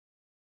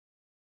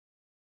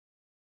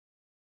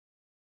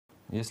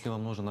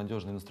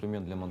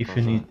If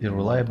you need a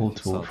reliable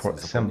tool for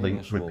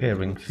assembling,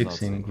 repairing,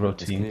 fixing,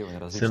 grouting,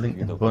 sealing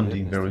and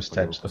bonding various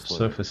types of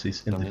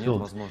surfaces in the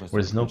field where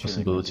is no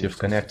possibility of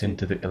connecting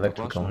to the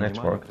electrical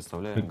network,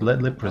 we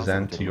gladly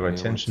present to your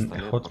attention a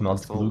hot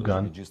melt glue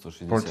gun,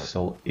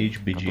 Portisol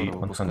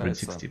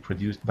HBG-160,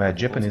 produced by a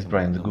Japanese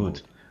brand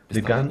Good.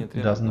 The gun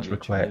doesn't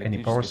require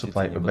any power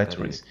supply or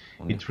batteries.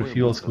 It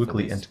refuels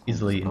quickly and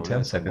easily in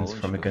 10 seconds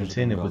from a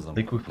container with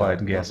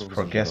liquefied gas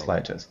for gas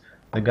lighters.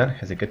 The gun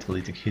has a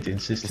catalytic heating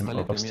system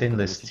of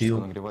stainless steel,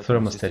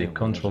 thermostatic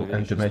control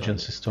and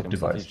emergency stop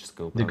device.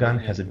 The gun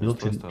has a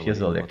built-in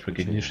piezoelectric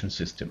ignition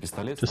system.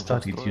 To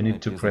start it, you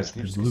need to press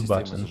the blue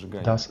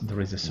button, thus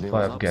there is a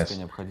supply of gas,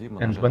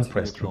 and when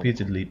pressed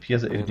repeatedly,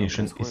 piezo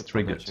ignition is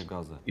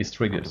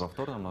triggered.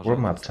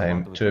 Warm-up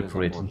time to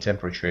operating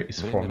temperature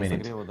is 4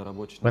 minutes.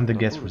 When the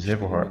gas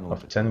reservoir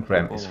of 10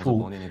 gram is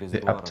full,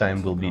 the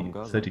uptime will be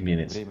 30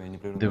 minutes.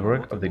 The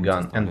work of the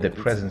gun and the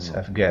presence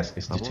of gas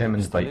is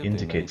determined by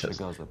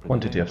indicators.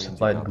 Quantity of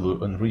supplied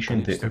glue on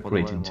reaching the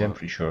operating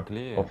temperature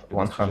of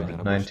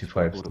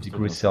 195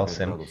 degrees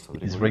Celsius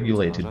is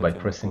regulated by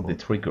pressing the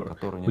trigger,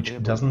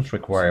 which doesn't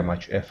require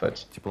much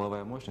effort.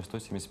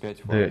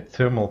 The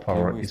thermal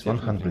power is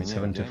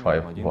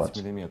 175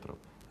 watts.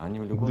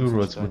 Glue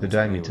rods with a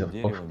diameter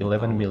of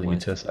 11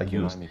 mm are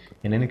used.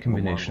 In any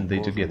combination they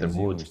together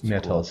wood,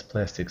 metals,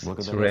 plastics,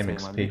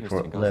 ceramics,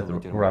 paper, leather,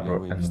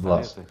 rubber and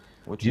glass.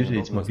 Due to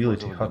its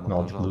mobility, hot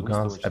melt glue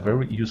guns are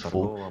very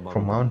useful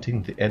for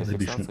mounting the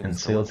exhibition and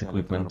sales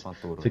equipment,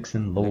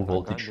 fixing low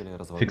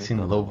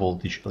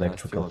voltage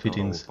electrical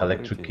fittings,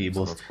 electric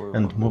cables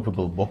and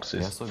movable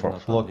boxes for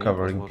floor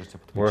covering,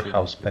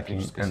 warehouse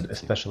packing and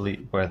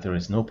especially where there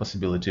is no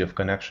possibility of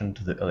connection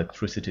to the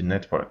electricity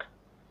network.